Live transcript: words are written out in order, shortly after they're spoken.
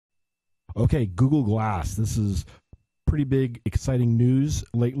Okay, Google Glass. This is pretty big, exciting news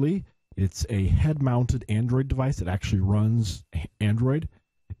lately. It's a head-mounted Android device that actually runs Android.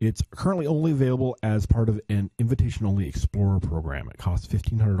 It's currently only available as part of an invitation-only Explorer program. It costs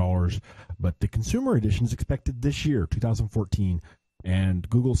 $1,500, but the consumer edition is expected this year, 2014, and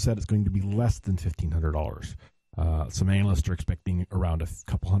Google said it's going to be less than $1,500. Some analysts are expecting around a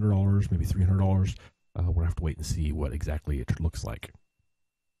couple $100, maybe $300. We'll have to wait and see what exactly it looks like.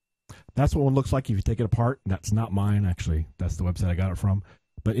 That's what one looks like if you take it apart. That's not mine, actually. That's the website I got it from.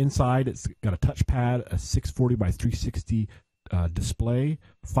 But inside, it's got a touchpad, a 640 by 360 display,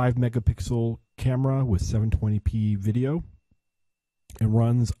 5 megapixel camera with 720p video. It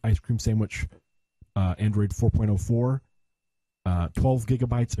runs Ice Cream Sandwich Android 4.04, 12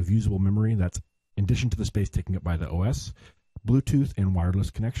 gigabytes of usable memory. That's in addition to the space taken up by the OS, Bluetooth, and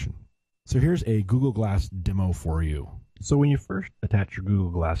wireless connection. So here's a Google Glass demo for you. So when you first attach your Google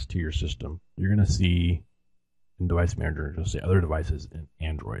Glass to your system, you're going to see in Device Manager, you'll see other devices in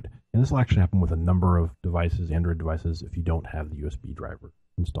Android. And this will actually happen with a number of devices, Android devices, if you don't have the USB driver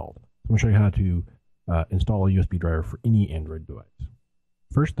installed. So I'm going to show you how to install a USB driver for any Android device.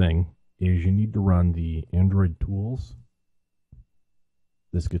 First thing is you need to run the Android tools.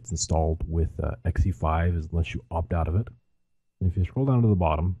 This gets installed with XE5 unless you opt out of it. And if you scroll down to the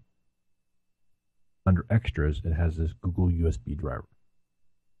bottom, under extras, it has this Google USB driver.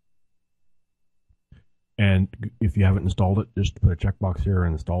 And if you haven't installed it, just put a checkbox here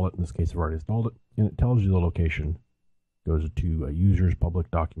and install it. In this case, I've already installed it. And it tells you the location. Goes to users,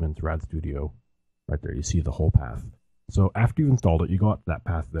 public documents, RAD Studio. Right there, you see the whole path. So after you've installed it, you go up that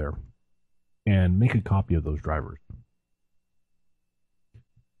path there and make a copy of those drivers.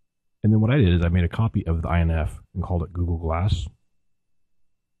 And then what I did is I made a copy of the INF and called it Google Glass.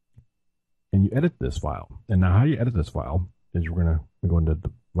 And you edit this file. And now how you edit this file is we're going to go into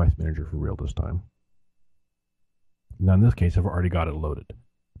Device Manager for real this time. Now in this case, I've already got it loaded.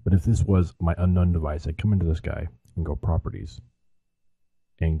 But if this was my unknown device, I'd come into this guy and go Properties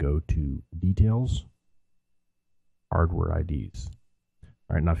and go to Details, Hardware IDs.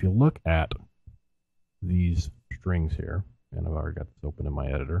 All right, now if you look at these strings here, and I've already got this open in my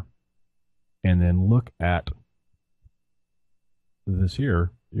editor, and then look at this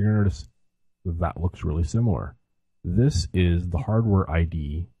here, you're going to notice that looks really similar. This is the hardware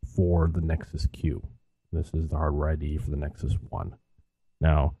ID for the Nexus Q. This is the hardware ID for the Nexus 1.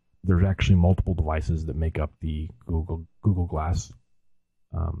 Now, there's actually multiple devices that make up the Google Glass.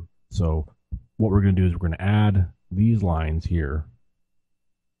 So what we're going to do is we're going to add these lines here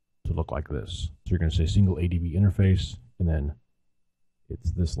to look like this. So you're going to say single ADB interface, and then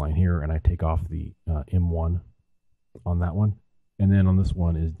it's this line here, and I take off the M1 on that one. And then on this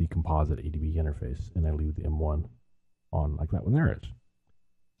one is the composite ADB interface, and I leave the M1 on like that one there is.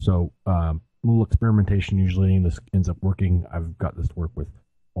 So a little experimentation usually, and this ends up working. I've got this to work with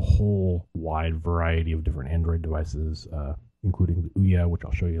a whole wide variety of different Android devices, including the Ouya, which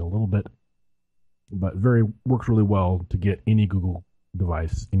I'll show you in a little bit. But works really well to get any Google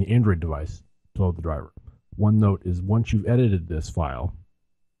device, any Android device, to load the driver. One note is once you've edited this file,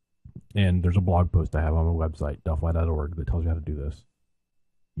 and there's a blog post I have on my website, delphi.org, that tells you how to do this.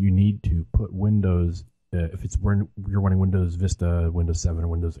 You need to put Windows, if you're running Windows Vista, Windows 7, or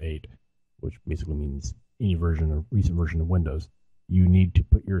Windows 8, which basically means any version or recent version of Windows, you need to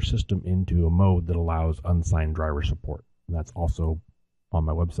put your system into a mode that allows unsigned driver support. And that's also on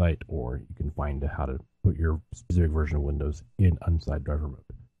my website, or you can find how to put your specific version of Windows in unsigned driver mode.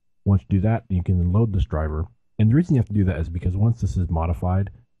 Once you do that, you can then load this driver. And the reason you have to do that is because once this is modified,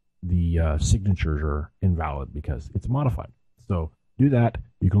 the signatures are invalid because it's modified. So do that,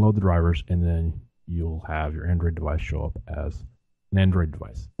 you can load the drivers, and then you'll have your Android device show up as an Android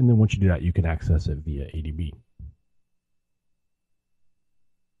device. And then once you do that, you can access it via ADB.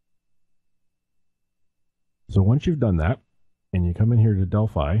 So once you've done that, and you come in here to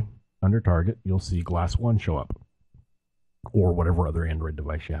Delphi, under Target, you'll see Glass 1 show up, or whatever other Android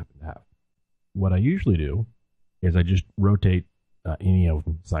device you happen to have. What I usually do is I just rotate any of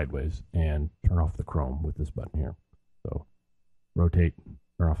them sideways and turn off the Chrome with this button here. So rotate,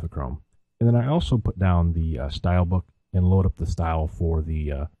 turn off the Chrome. And then I also put down the style book and load up the style for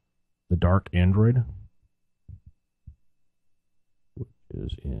the dark Android, which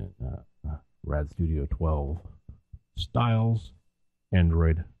is in RAD Studio 12 styles,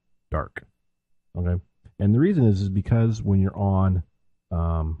 Android dark. Okay. And the reason is because when you're on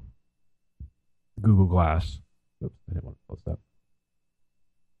Google Glass, oops, I didn't want to close that.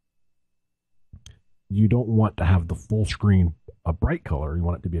 You don't want to have the full screen a bright color. You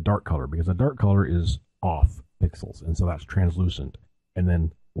want it to be a dark color because a dark color is off pixels, and so that's translucent. And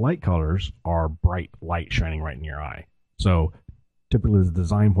then light colors are bright light shining right in your eye. So typically, as a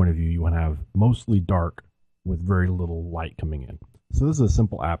design point of view, you want to have mostly dark with very little light coming in. So this is a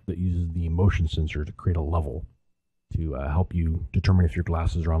simple app that uses the motion sensor to create a level to help you determine if your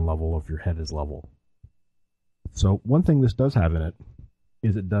glasses are on level or if your head is level. So one thing this does have in it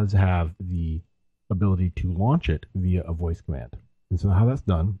is it does have the ability to launch it via a voice command. And so how that's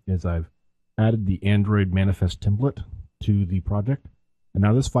done is I've added the AndroidManifest template to the project. And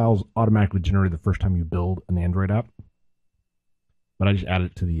now this file is automatically generated the first time you build an Android app. But I just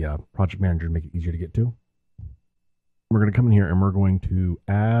added it to the project manager to make it easier to get to. We're going to come in here and we're going to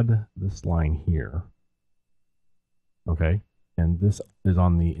add this line here. Okay. And this is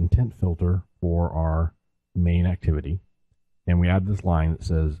on the intent filter for our main activity. And we add this line that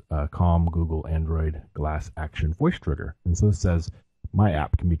says COM Google Android Glass Action Voice Trigger. And so it says my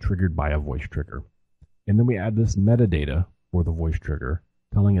app can be triggered by a voice trigger. And then we add this metadata for the voice trigger,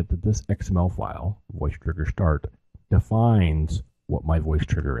 telling it that this XML file, voice trigger start, defines what my voice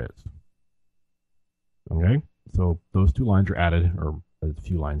trigger is. Okay, so those two lines are added, or a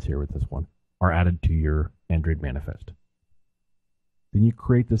few lines here with this one, are added to your Android manifest. Then you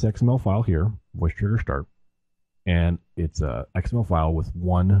create this XML file here, voice trigger start, and it's a XML file with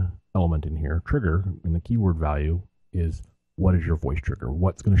one element in here, trigger, and the keyword value is what is your voice trigger,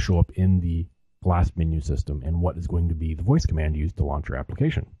 what's going to show up in the glass menu system, and what is going to be the voice command used to launch your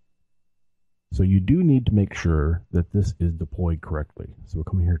application. So you do need to make sure that this is deployed correctly. So we're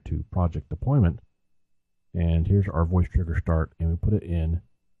coming here to project deployment, and here's our voice trigger start, and we put it in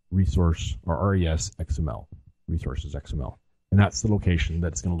resource or RES XML, resources XML. And that's the location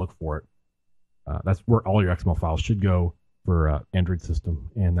that's going to look for it. That's where all your XML files should go for Android system,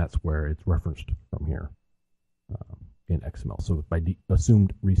 and that's where it's referenced from here in XML. So by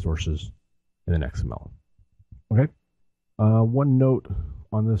assumed resources and then XML. Okay. One note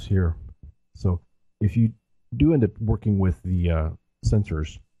on this here. So if you do end up working with the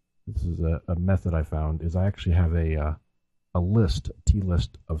sensors, this is a method I found, is I actually have a list,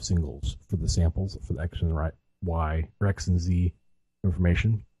 T-list of singles for the samples for the X and Y or X and Z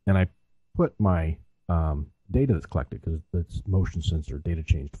information, and I put my data that's collected, because it's motion sensor data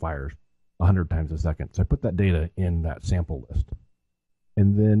changed fires 100 times a second. So I put that data in that sample list,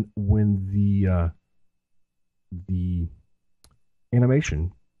 and then when the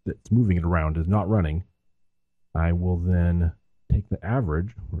animation that's moving it around is not running, I will then take the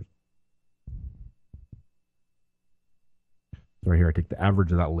average. So right here, I take the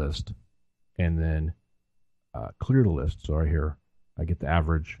average of that list, and then clear the list. So right here, I get the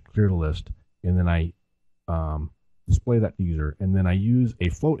average, clear the list, and then I display that to user, and then I use a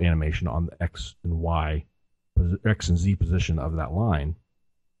float animation on the X and Y, X and Z position of that line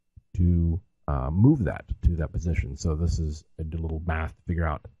to move that to that position. So this is, I did a little math to figure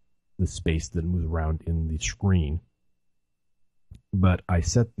out the space that moves around in the screen. But I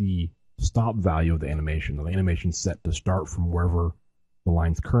set the stop value of the animation. The animation is set to start from wherever the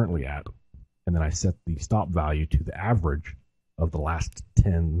line's currently at, and then I set the stop value to the average of the last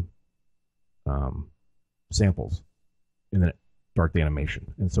 10 samples, and then start the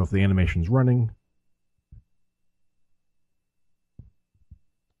animation. And so if the animation's running,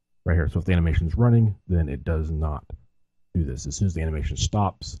 right here, so if the animation's running, then it does not do this. As soon as the animation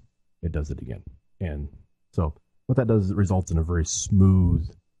stops, it does it again. And so what that does is it results in a very smooth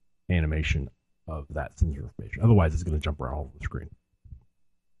animation of that sensor information. Otherwise, it's going to jump around all over the screen.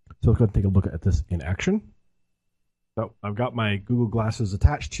 So let's go ahead and take a look at this in action. So I've got my Google glasses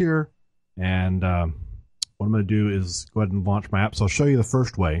attached here, and what I'm going to do is go ahead and launch my app. So I'll show you the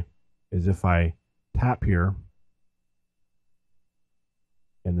first way is if I tap here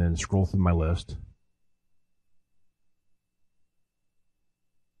and then scroll through my list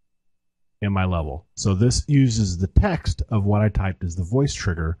and my level. So this uses the text of what I typed as the voice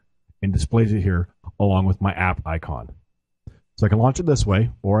trigger and displays it here along with my app icon. So I can launch it this way,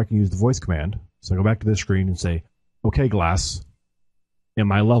 or I can use the voice command. So I go back to this screen and say, okay, glass, in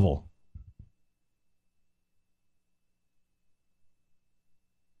my level.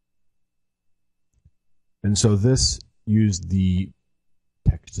 And so this used the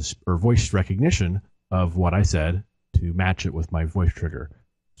text or voice recognition of what I said to match it with my voice trigger.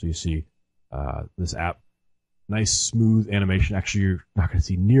 So you see this app, nice smooth animation. Actually, you're not going to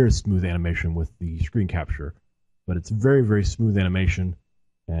see near as smooth animation with the screen capture, but it's very, very smooth animation.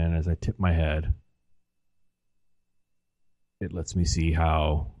 And as I tip my head, it lets me see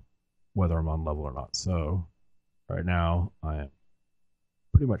whether I'm on level or not. So right now I am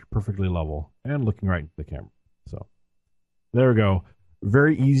pretty much perfectly level and looking right into the camera. So there we go.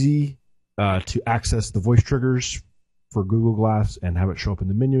 Very easy to access the voice triggers for Google Glass and have it show up in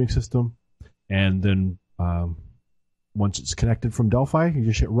the menuing system. And then once it's connected from Delphi, you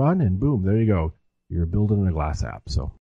just hit run and boom, there you go. You're building a Glass app. So